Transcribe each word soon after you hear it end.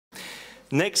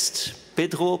Next,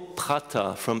 Pedro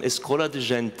Prata from Escola de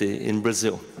Gente in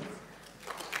Brazil.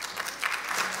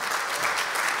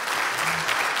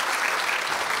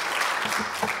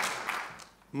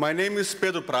 My name is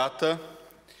Pedro Prata,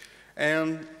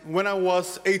 and when I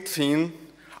was 18,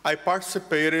 I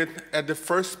participated at the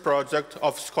first project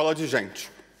of Escola de Gente.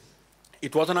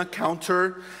 It was an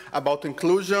encounter about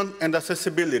inclusion and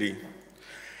accessibility.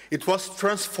 It was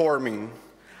transforming.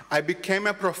 I became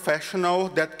a professional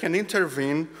that can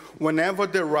intervene whenever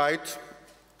the right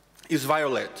is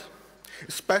violated,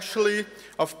 especially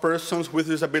of persons with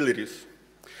disabilities.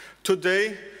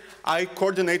 Today, I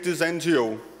coordinate this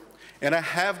NGO, and I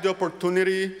have the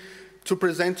opportunity to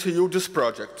present to you this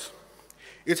project.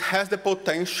 It has the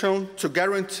potential to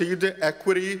guarantee the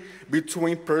equity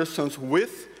between persons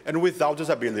with and without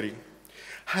disability.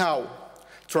 How?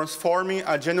 Transforming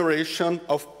a generation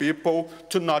of people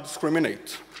to not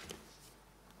discriminate.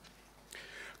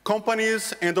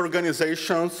 Companies and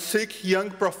organizations seek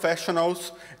young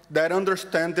professionals that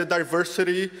understand the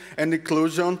diversity and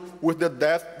inclusion with the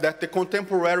depth that the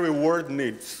contemporary world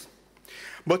needs.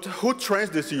 But who trains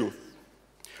this youth?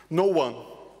 No one.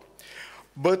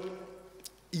 But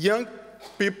young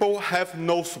people have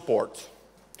no support.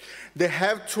 They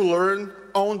have to learn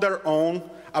on their own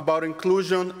about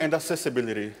inclusion and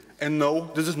accessibility. And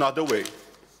no, this is not the way.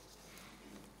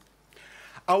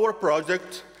 Our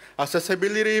project,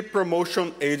 Accessibility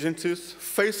Promotion Agencies,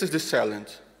 faces this challenge.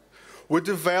 We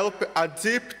developed a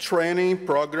deep training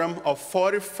program of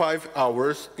 45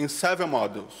 hours in 7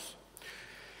 modules.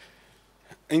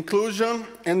 Inclusion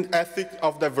and ethics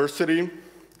of diversity,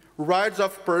 rights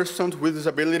of persons with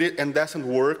disability and decent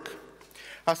work,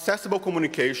 accessible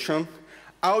communication,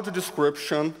 audio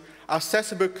description,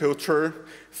 accessible culture,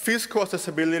 physical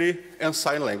accessibility, and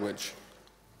sign language.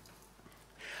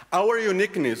 Our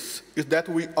uniqueness is that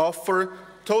we offer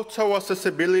total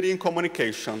accessibility in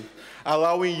communication,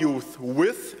 allowing youth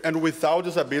with and without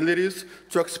disabilities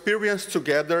to experience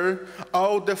together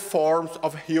all the forms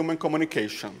of human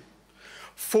communication.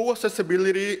 Full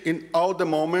accessibility in all the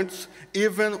moments,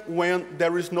 even when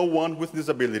there is no one with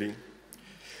disability.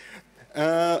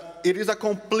 It is a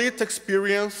complete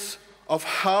experience of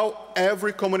how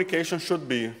every communication should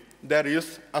be, that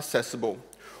is, accessible.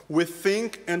 We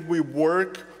think and we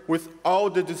work with all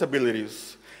the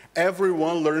disabilities.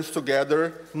 Everyone learns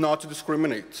together not to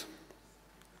discriminate.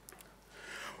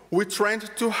 We trained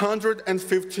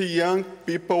 250 young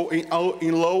people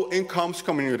in low-income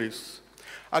communities.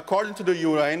 According to the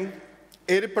UN,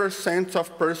 80%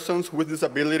 of persons with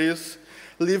disabilities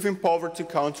live in poverty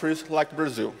countries like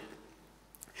Brazil.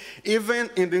 Even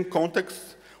in this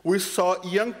context, we saw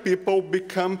young people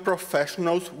become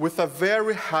professionals with a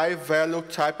very high-value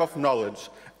type of knowledge,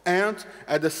 and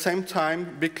at the same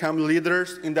time become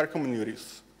leaders in their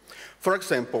communities. For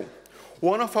example,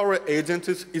 one of our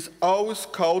agencies is always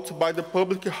called by the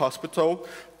public hospital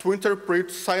to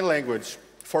interpret sign language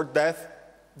for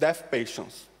deaf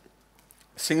patients,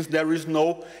 since there is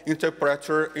no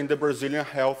interpreter in the Brazilian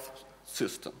health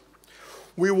system.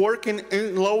 We work in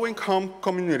low-income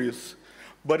communities,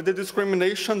 but the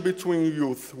discrimination between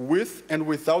youth with and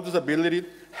without disability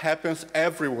happens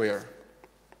everywhere.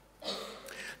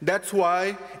 That's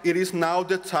why it is now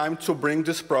the time to bring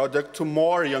this project to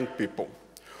more young people.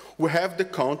 We have the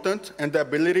content and the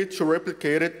ability to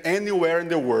replicate it anywhere in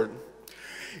the world.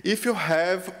 If you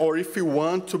have or if you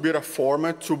want to build a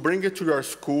format to bring it to your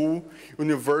school,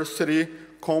 university,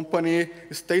 company,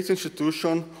 state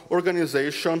institution,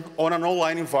 organization, or an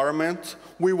online environment,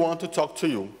 we want to talk to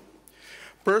you.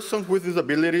 Persons with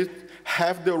disabilities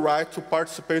have the right to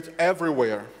participate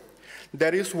everywhere.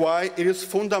 That is why it is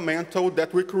fundamental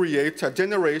that we create a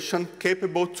generation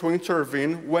capable to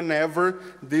intervene whenever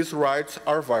these rights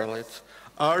are violated.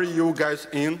 Are you guys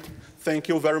in? Thank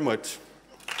you very much.